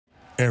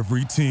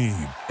Every team,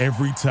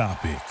 every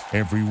topic,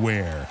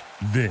 everywhere.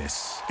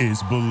 This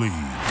is Believe.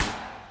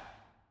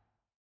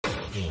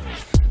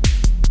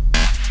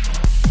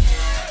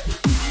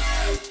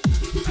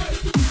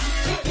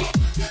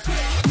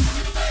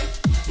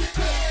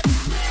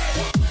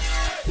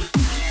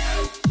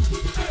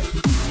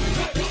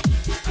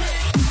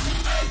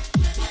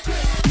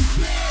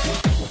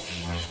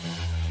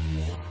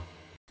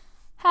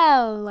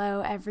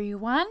 Hello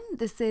everyone,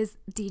 this is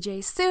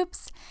DJ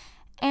Soups,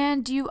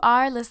 and you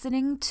are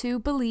listening to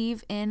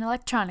Believe in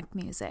Electronic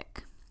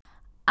Music.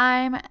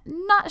 I'm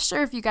not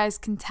sure if you guys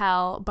can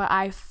tell, but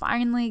I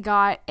finally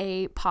got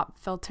a pop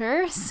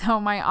filter,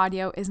 so my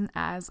audio isn't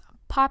as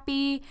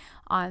poppy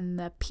on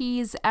the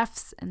P's,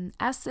 F's, and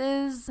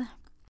S's.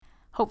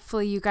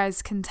 Hopefully you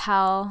guys can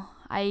tell.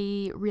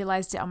 I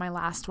realized it on my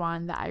last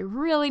one that I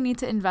really need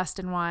to invest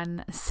in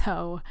one,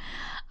 so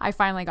I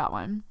finally got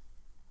one.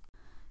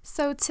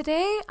 So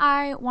today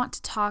I want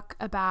to talk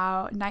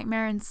about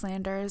Nightmare and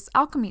Slander's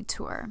Alchemy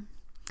Tour.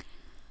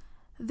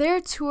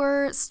 Their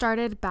tour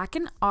started back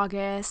in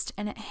August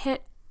and it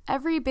hit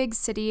every big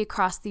city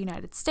across the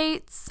United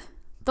States.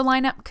 The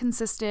lineup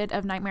consisted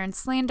of Nightmare and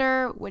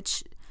Slander,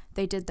 which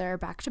they did their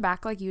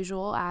back-to-back like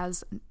usual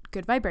as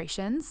Good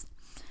Vibrations,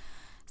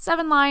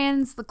 Seven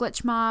Lions, The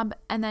Glitch Mob,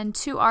 and then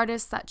two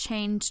artists that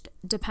changed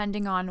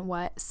depending on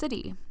what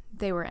city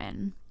they were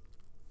in.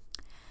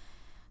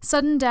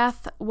 Sudden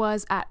Death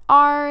was at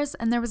ours,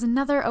 and there was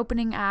another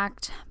opening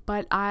act,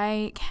 but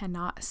I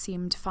cannot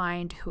seem to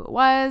find who it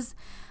was.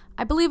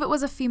 I believe it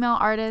was a female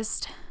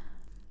artist,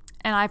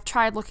 and I've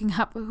tried looking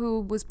up who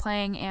was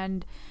playing,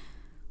 and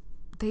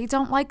they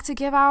don't like to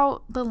give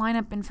out the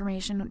lineup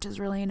information, which is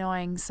really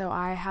annoying, so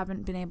I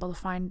haven't been able to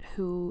find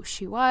who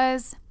she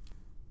was.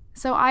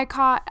 So I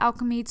caught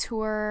Alchemy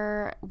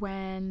Tour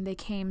when they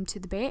came to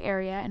the Bay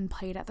Area and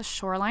played at the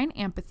Shoreline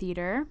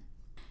Amphitheater.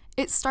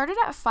 It started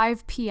at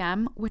 5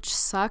 p.m., which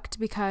sucked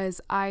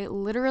because I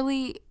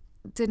literally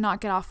did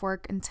not get off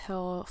work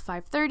until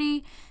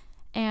 5:30,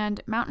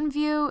 and Mountain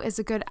View is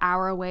a good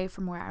hour away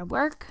from where I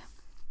work.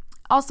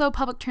 Also,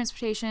 public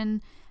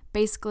transportation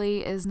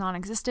basically is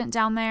non-existent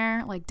down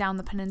there, like down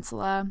the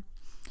peninsula.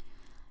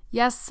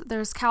 Yes,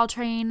 there's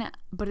Caltrain,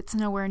 but it's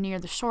nowhere near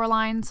the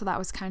shoreline, so that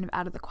was kind of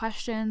out of the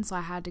question, so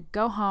I had to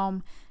go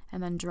home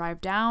and then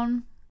drive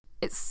down.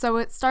 It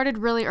started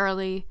really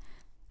early,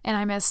 and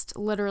I missed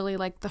literally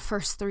like the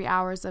first 3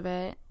 hours of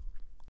it.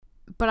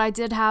 But I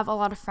did have a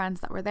lot of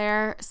friends that were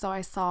there, so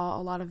I saw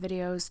a lot of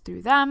videos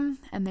through them,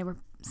 and they were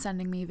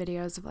sending me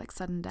videos of like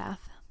Sudden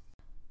Death.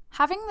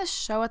 Having this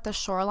show at the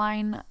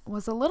Shoreline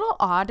was a little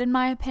odd in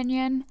my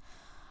opinion.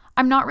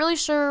 I'm not really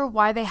sure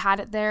why they had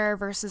it there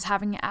versus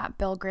having it at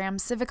Bill Graham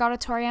Civic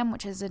Auditorium,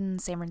 which is in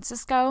San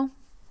Francisco.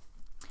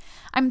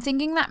 I'm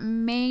thinking that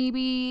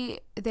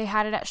maybe they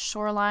had it at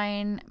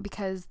Shoreline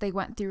because they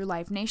went through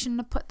Live Nation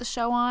to put the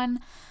show on.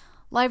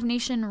 Live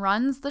Nation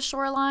runs the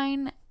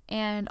Shoreline,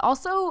 and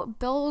also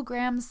Bill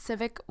Graham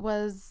Civic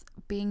was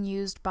being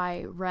used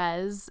by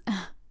Rez,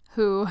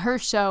 who her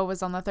show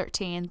was on the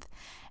 13th,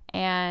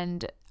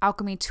 and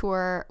Alchemy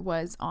Tour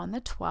was on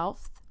the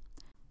 12th.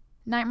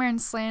 Nightmare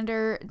and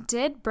Slander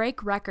did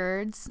break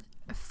records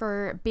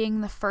for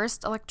being the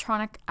first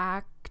electronic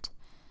act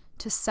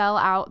to sell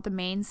out the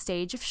main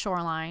stage of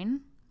Shoreline.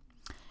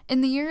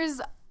 In the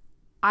years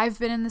I've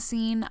been in the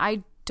scene,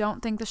 I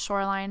don't think the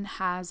Shoreline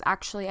has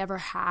actually ever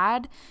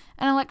had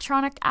an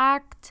electronic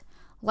act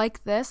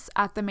like this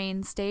at the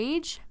main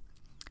stage.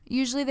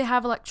 Usually they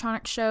have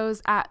electronic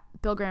shows at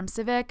Bill Graham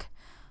Civic,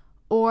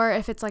 or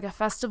if it's like a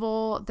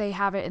festival, they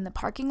have it in the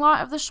parking lot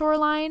of the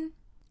Shoreline.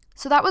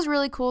 So that was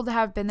really cool to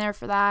have been there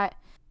for that.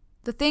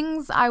 The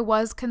things I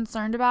was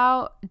concerned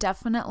about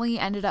definitely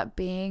ended up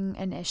being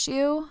an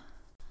issue.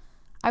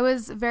 I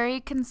was very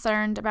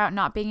concerned about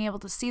not being able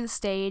to see the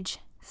stage,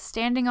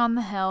 standing on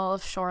the hill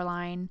of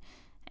Shoreline,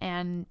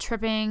 and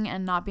tripping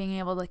and not being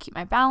able to keep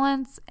my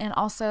balance, and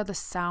also the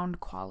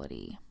sound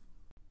quality.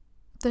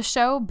 The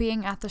show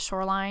being at the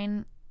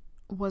Shoreline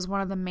was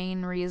one of the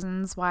main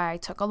reasons why I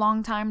took a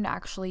long time to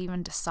actually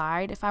even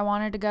decide if I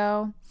wanted to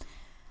go.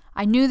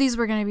 I knew these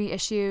were going to be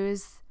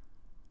issues,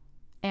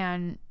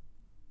 and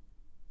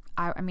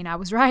I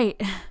was right.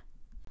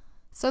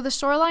 So the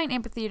Shoreline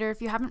Amphitheater,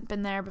 if you haven't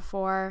been there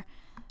before,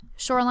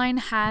 Shoreline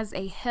has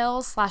a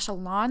hill/a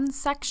lawn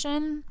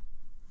section.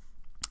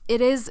 It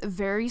is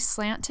very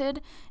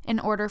slanted in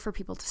order for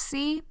people to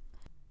see,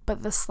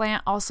 but the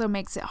slant also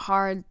makes it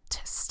hard to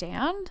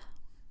stand.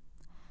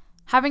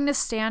 Having to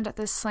stand at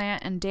this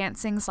slant and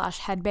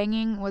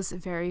dancing/headbanging was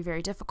very,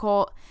 very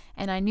difficult,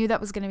 and I knew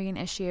that was going to be an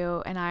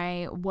issue, and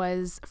I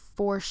was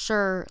for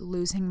sure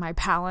losing my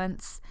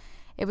balance.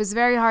 It was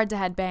very hard to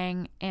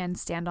headbang and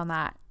stand on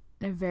that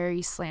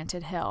very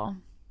slanted hill.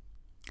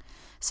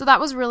 So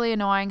that was really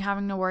annoying,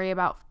 having to worry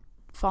about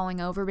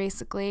falling over,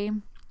 basically.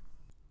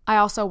 I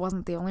also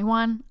wasn't the only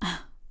one.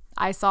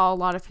 I saw a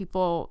lot of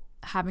people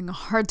having a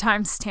hard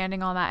time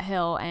standing on that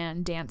hill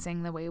and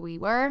dancing the way we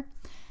were.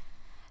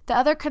 The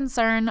other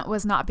concern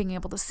was not being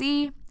able to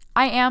see.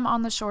 I am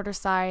on the shorter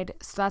side,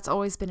 so that's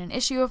always been an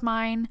issue of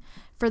mine.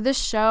 For this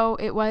show,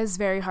 it was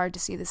very hard to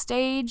see the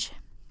stage.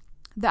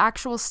 The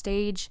actual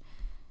stage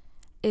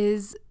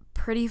is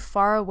pretty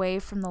far away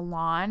from the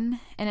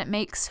lawn, and it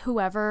makes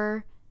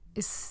whoever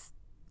is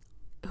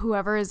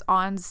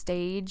on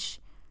stage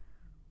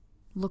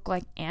look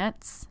like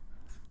ants.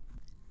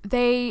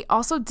 They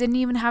also didn't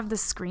even have the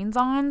screens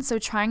on, so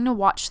trying to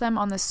watch them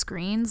on the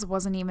screens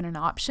wasn't even an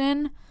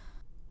option.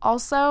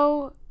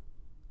 Also,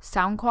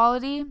 sound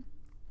quality,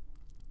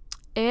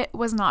 it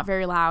was not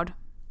very loud.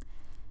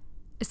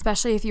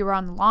 Especially if you were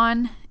on the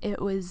lawn, it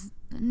was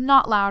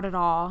not loud at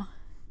all.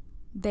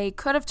 They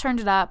could have turned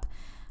it up,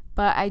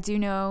 but I do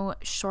know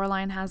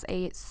Shoreline has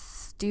a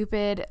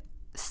stupid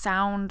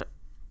sound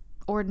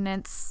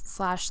ordinance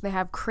 / they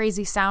have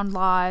crazy sound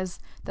laws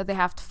that they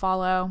have to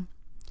follow,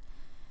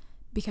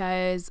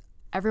 because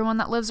everyone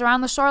that lives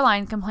around the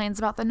shoreline complains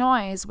about the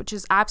noise, which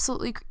is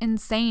absolutely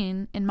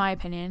insane in my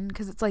opinion,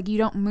 because it's like you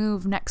don't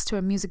move next to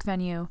a music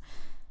venue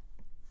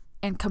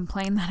and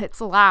complain that it's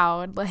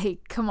loud.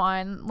 Like, come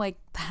on, like,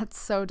 that's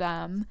so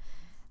dumb.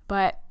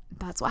 But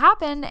that's what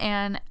happened,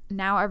 and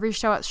now every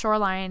show at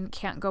Shoreline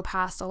can't go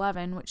past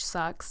 11, which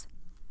sucks,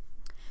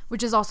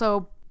 which is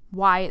also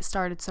why it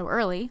started so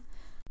early.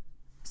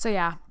 So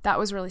yeah, that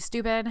was really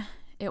stupid.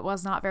 It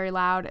was not very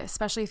loud,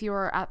 especially if you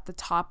were at the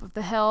top of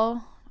the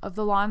hill of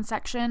the lawn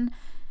section.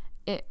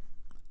 It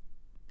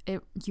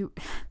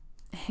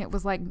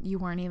was like you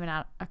weren't even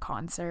at a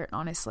concert,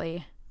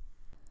 honestly.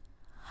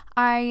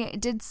 I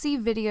did see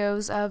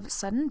videos of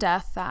sudden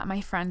death that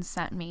my friend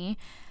sent me.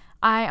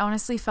 I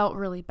honestly felt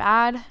really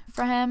bad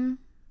for him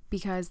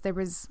because there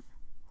was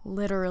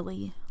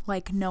literally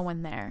like no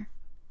one there.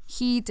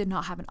 He did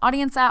not have an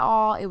audience at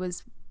all. It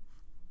was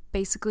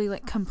basically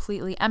like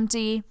completely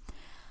empty.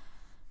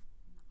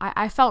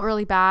 I felt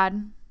really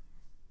bad,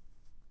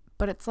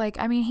 but it's like,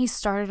 I mean, he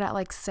started at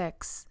like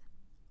 6.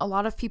 A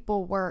lot of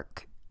people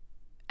work,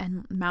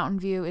 and Mountain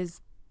View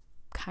is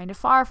kind of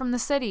far from the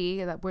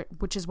city,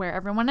 which is where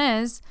everyone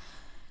is.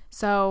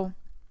 So,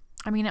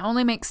 I mean, it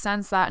only makes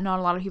sense that not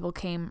a lot of people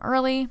came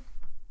early,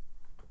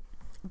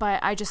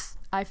 but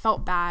I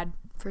felt bad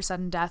for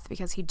sudden death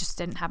because he just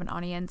didn't have an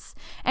audience,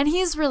 and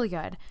he's really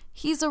good.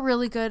 He's a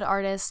really good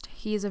artist.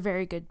 He's a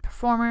very good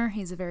performer.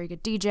 He's a very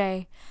good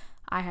DJ.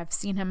 I have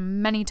seen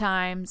him many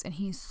times, and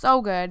he's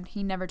so good.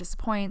 He never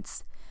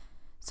disappoints.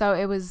 So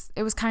it was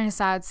kind of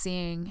sad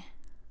seeing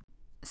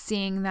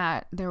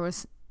that there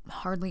was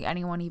hardly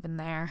anyone even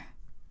there.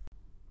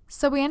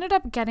 So we ended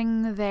up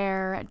getting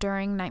there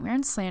during Nightmare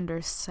and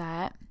Slander's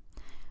set,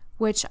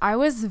 which I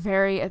was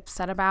very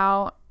upset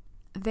about.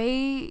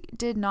 They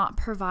did not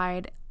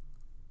provide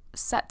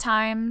set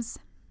times,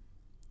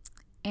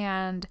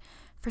 and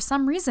for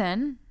some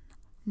reason,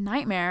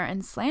 Nightmare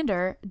and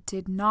Slander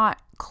did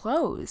not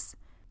close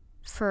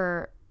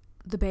for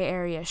the Bay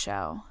Area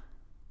show.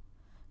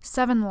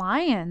 Seven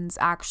Lions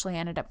actually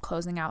ended up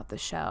closing out the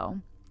show,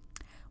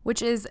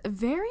 which is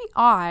very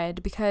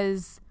odd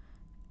because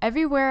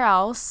everywhere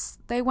else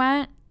they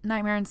went,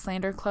 Nightmare and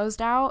Slander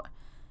closed out,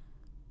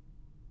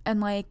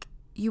 and like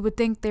you would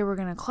think they were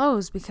going to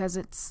close because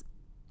it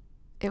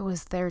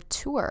was their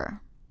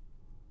tour.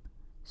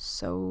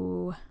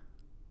 So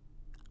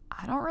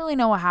I don't really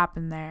know what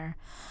happened there.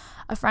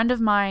 A friend of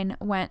mine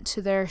went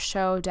to their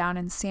show down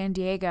in San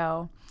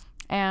Diego,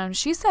 and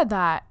she said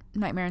that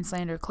Nightmare and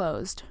Slander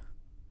closed.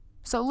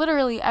 So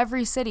literally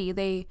every city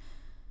they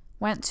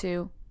went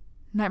to,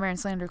 Nightmare and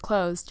Slander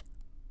closed,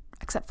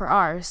 except for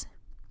ours.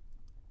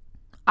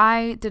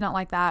 I did not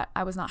like that.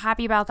 I was not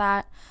happy about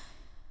that.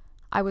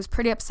 I was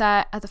pretty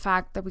upset at the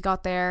fact that we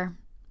got there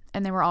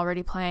and they were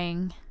already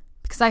playing,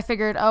 because I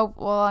figured, oh,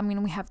 well, I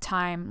mean, we have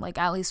time. Like,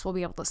 at least we'll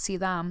be able to see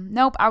them.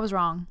 Nope, I was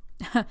wrong.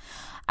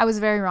 I was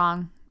very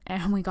wrong.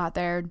 And we got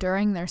there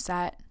during their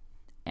set,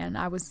 and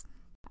I was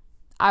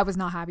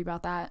not happy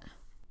about that.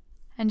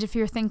 And if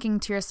you're thinking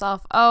to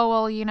yourself, oh,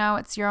 well, you know,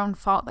 it's your own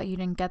fault that you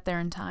didn't get there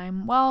in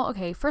time. Well,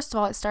 okay, first of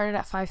all, it started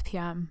at 5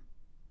 p.m.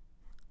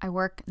 I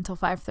work until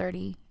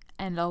 5:30,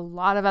 and a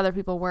lot of other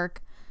people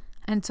work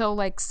until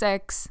like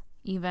 6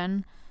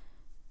 even.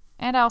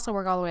 And I also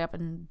work all the way up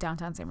in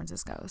downtown San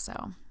Francisco,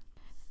 so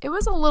it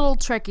was a little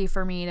tricky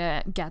for me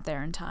to get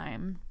there in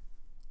time.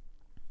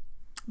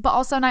 But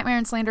also, Nightmare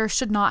and Slander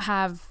should not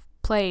have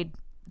played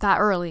that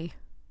early.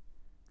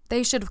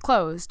 They should have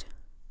closed.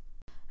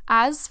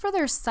 As for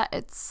their set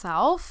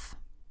itself,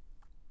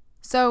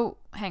 so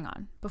hang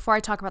on. Before I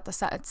talk about the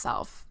set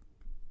itself,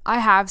 I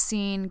have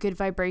seen Good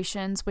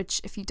Vibrations, which,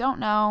 if you don't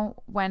know,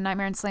 when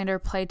Nightmare and Slander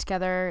played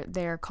together,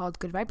 they're called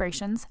Good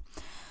Vibrations.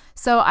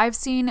 So I've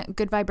seen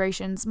Good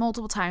Vibrations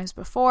multiple times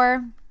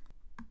before,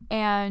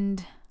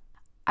 and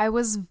I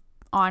was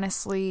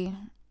honestly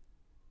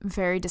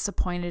very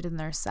disappointed in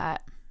their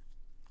set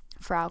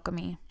for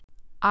Alchemy.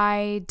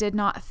 I did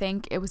not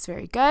think it was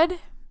very good.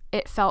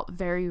 It felt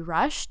very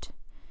rushed.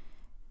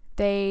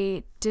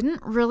 They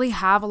didn't really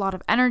have a lot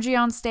of energy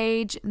on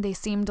stage. They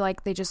seemed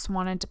like they just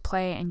wanted to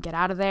play and get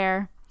out of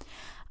there.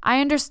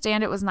 I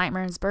understand it was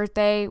Nightmare's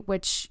birthday,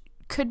 which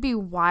could be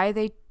why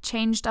they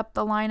changed up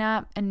the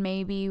lineup and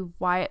maybe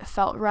why it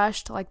felt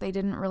rushed, like they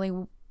didn't really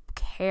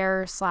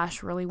care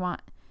 / really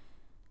want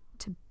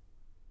to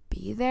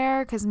be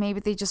there, because maybe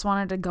they just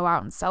wanted to go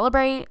out and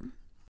celebrate.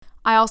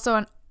 I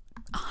also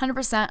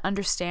 100%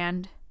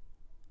 understand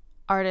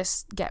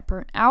artists get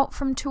burnt out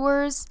from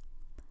tours,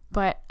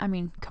 but I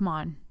mean, come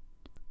on.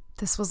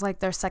 This was like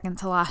their second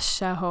to last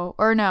show,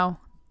 or no,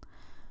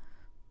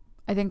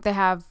 I think they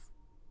have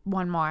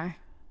one more,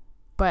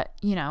 but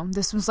you know,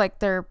 this was like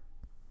they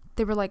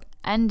were like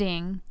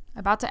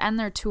about to end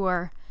their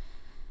tour,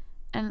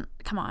 and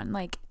come on,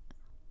 like,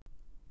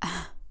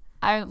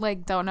 I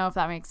like don't know if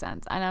that makes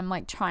sense, and I'm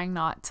like trying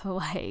not to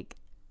like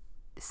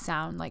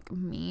sound like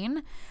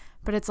mean,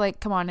 but it's like,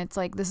 come on, it's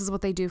like this is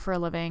what they do for a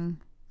living.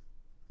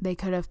 They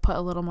could have put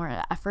a little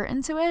more effort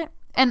into it.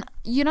 And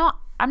you know,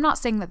 I'm not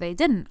saying that they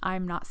didn't.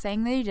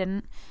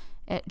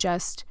 It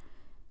just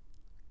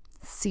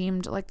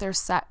seemed like their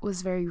set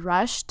was very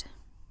rushed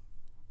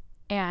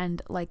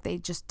and like they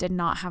just did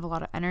not have a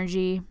lot of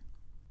energy.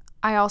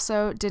 I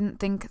also didn't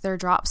think their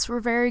drops were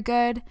very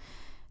good.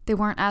 They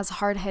weren't as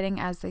hard-hitting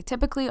as they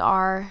typically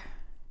are.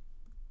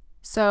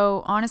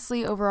 So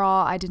honestly,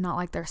 overall, I did not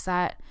like their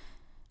set.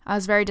 I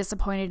was very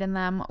disappointed in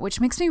them, which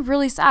makes me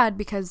really sad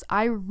because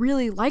I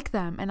really like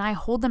them and I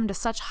hold them to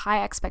such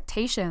high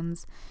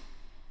expectations.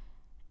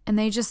 And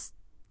they just,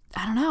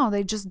 I don't know,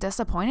 they just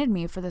disappointed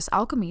me for this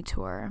Alchemy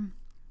tour.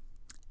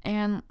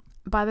 And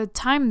by the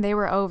time they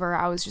were over,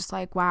 I was just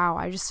like, wow,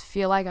 I just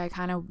feel like I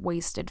kind of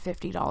wasted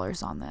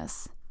 $50 on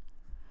this.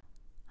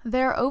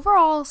 Their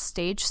overall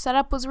stage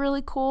setup was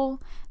really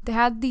cool. They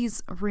had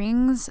these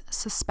rings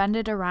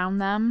suspended around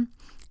them.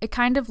 It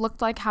kind of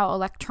looked like how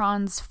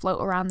electrons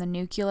float around the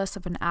nucleus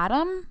of an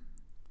atom.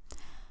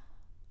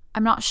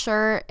 I'm not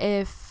sure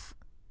if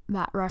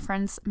that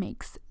reference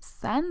makes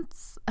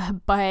sense,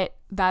 but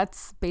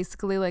that's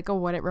basically like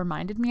what it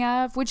reminded me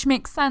of, which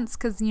makes sense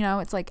because, you know,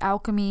 it's like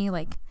alchemy,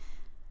 like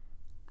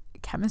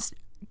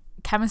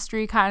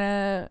chemistry kind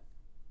of,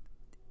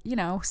 you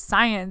know,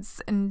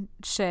 science and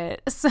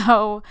shit.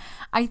 So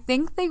I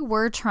think they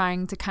were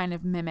trying to kind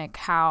of mimic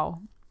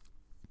how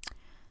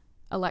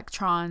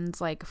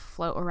electrons like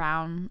float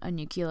around a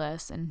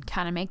nucleus and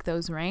kind of make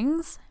those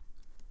rings.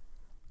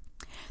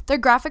 Their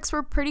graphics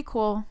were pretty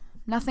cool.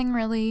 Nothing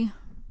really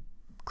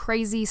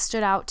crazy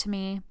stood out to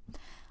me.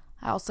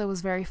 I also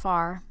was very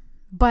far,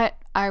 but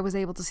I was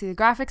able to see the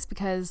graphics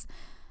because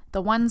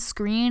the one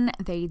screen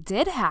they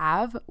did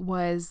have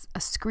was a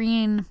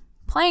screen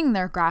playing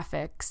their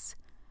graphics,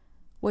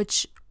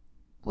 which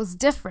was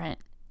different,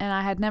 and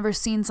I had never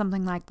seen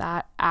something like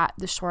that at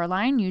the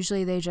Shoreline.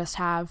 Usually they just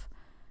have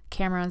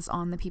cameras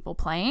on the people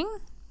playing,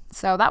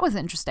 so that was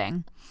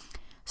interesting.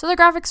 So the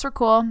graphics were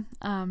cool.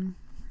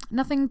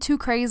 Nothing too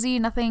crazy,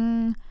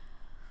 nothing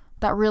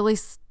that really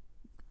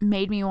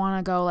made me want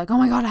to go like, oh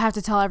my god, I have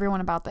to tell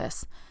everyone about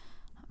this.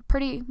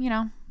 Pretty, you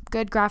know,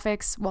 good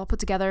graphics, well put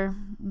together,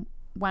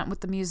 went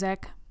with the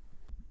music.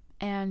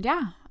 And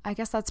yeah, I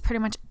guess that's pretty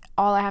much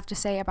all I have to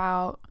say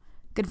about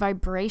Good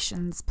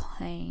Vibrations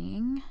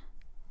playing.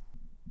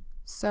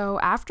 So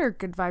after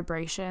Good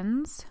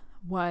Vibrations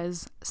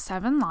was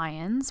Seven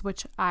Lions,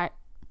 which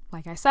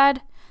like I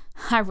said,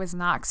 I was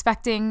not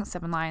expecting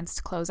Seven Lions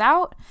to close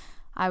out.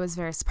 I was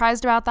very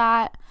surprised about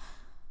that,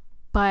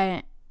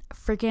 but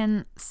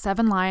freaking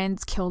Seven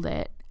Lions killed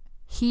it.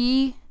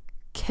 He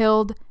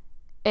killed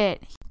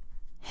it.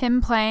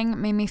 Him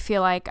playing made me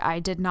feel like I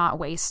did not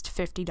waste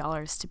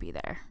 $50 to be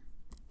there.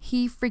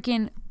 He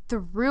freaking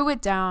threw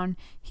it down.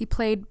 He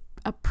played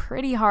a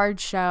pretty hard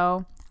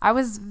show. I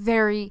was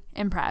very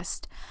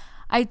impressed.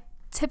 I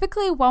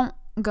typically won't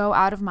go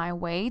out of my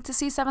way to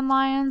see Seven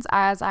Lions,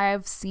 as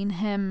I've seen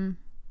him,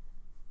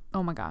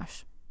 oh my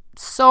gosh,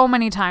 so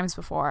many times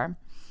before.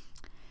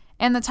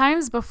 And the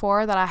times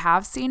before that I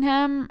have seen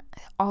him,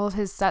 all of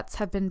his sets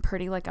have been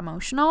pretty like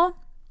emotional.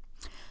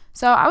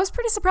 So I was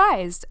pretty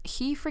surprised.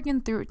 He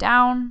freaking threw it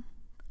down.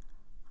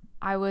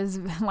 I was,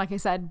 like I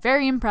said,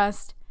 very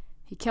impressed.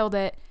 He killed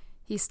it.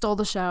 He stole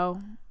the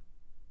show.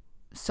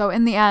 So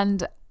in the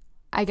end,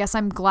 I guess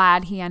I'm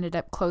glad he ended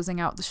up closing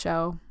out the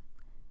show,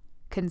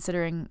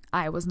 considering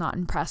I was not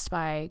impressed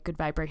by Good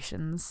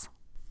Vibrations.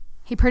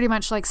 He pretty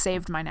much like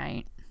saved my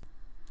night.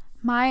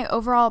 My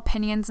overall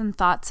opinions and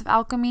thoughts of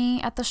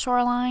Alchemy at the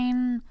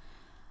Shoreline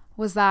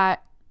was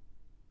that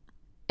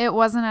it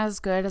wasn't as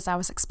good as I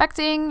was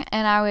expecting,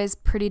 and I was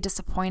pretty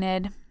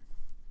disappointed.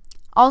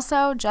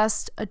 Also,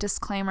 just a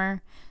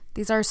disclaimer,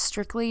 these are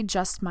strictly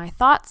just my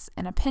thoughts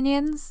and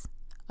opinions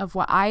of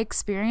what I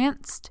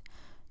experienced.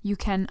 You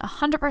can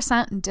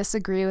 100%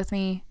 disagree with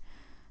me.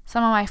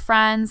 Some of my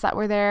friends that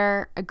were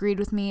there agreed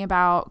with me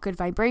about Good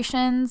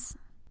Vibrations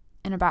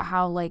and about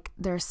how like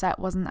their set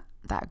wasn't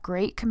that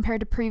great compared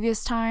to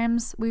previous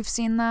times we've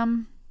seen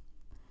them.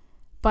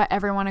 But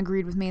everyone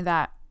agreed with me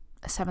that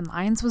Seven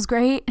Lions was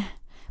great.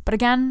 But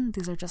again,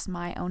 these are just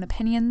my own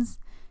opinions,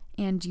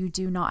 and you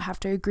do not have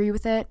to agree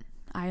with it.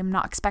 I am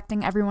not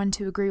expecting everyone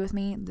to agree with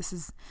me.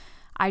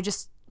 I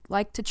just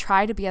like to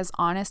try to be as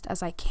honest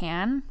as I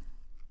can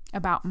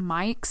about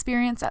my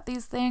experience at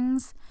these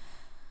things.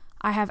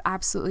 I have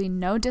absolutely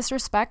no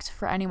disrespect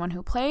for anyone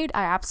who played.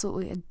 I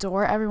absolutely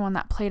adore everyone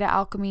that played at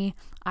Alchemy.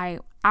 I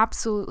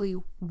absolutely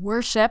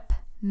worship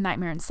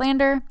Nightmare and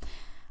Slander.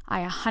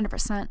 I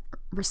 100%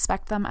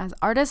 respect them as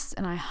artists,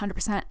 and I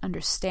 100%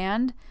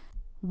 understand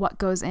what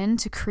goes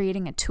into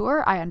creating a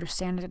tour. I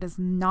understand it is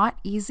not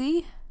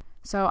easy.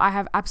 So I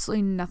have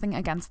absolutely nothing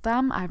against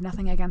them. I have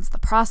nothing against the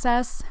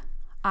process.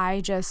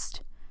 I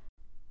just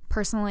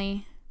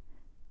personally,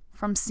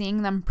 from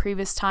seeing them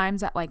previous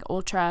times at like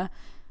Ultra,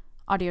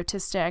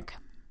 Audiotistic,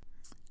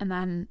 and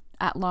then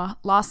at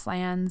Lost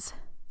Lands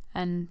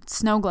and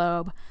Snow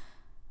Globe,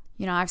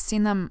 I've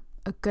seen them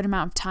a good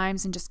amount of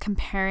times, and just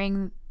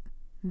comparing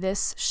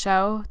this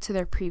show to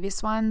their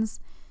previous ones,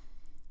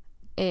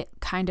 it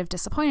kind of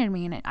disappointed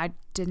me, and I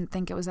didn't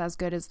think it was as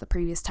good as the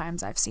previous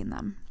times I've seen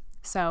them.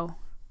 So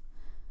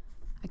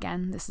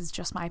again, this is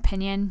just my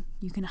opinion.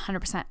 You can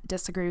 100%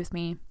 disagree with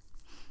me.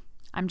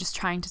 I'm just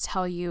trying to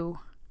tell you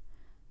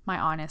my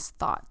honest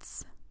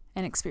thoughts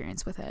and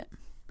experience with it.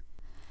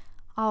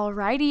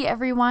 Alrighty,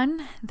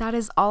 everyone. That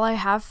is all I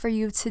have for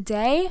you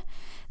today.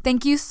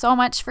 Thank you so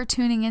much for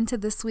tuning into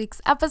this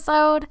week's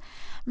episode.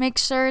 Make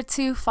sure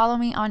to follow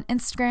me on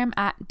Instagram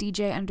at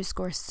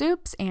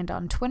DJ_Soups and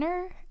on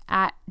Twitter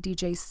at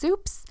DJ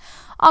Soups.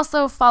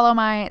 Also follow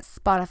my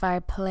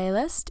Spotify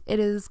playlist. It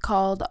is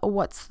called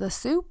What's the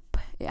Soup?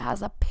 It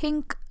has a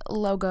pink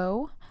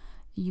logo.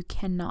 You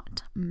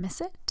cannot miss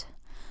it.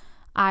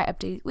 I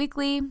update it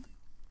weekly.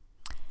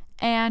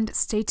 And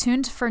stay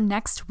tuned for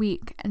next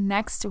week.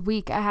 Next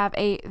week, I have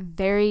a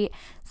very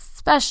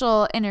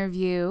special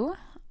interview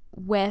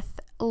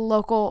with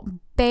local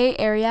Bay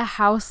Area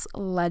house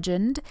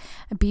legend,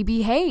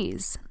 BB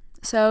Hayes.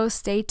 So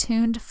stay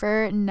tuned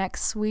for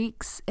next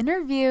week's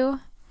interview.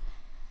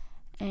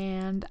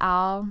 And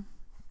I'll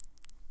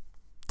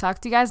talk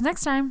to you guys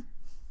next time.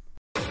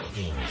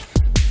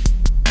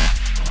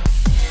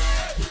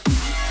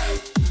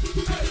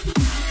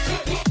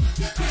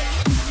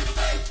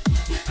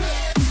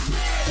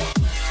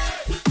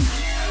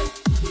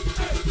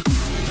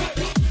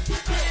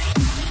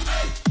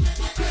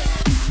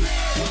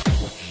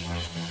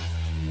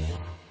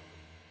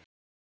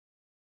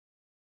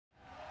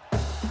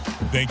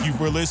 Thank you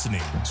for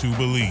listening to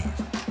Believe.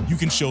 You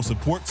can show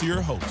support to your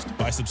host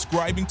by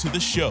subscribing to the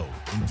show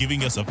and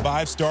giving us a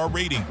 5-star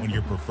rating on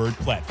your preferred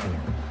platform.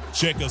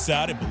 Check us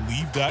out at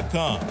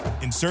Believe.com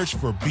and search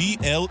for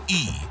BLEAV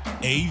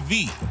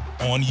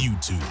on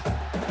YouTube.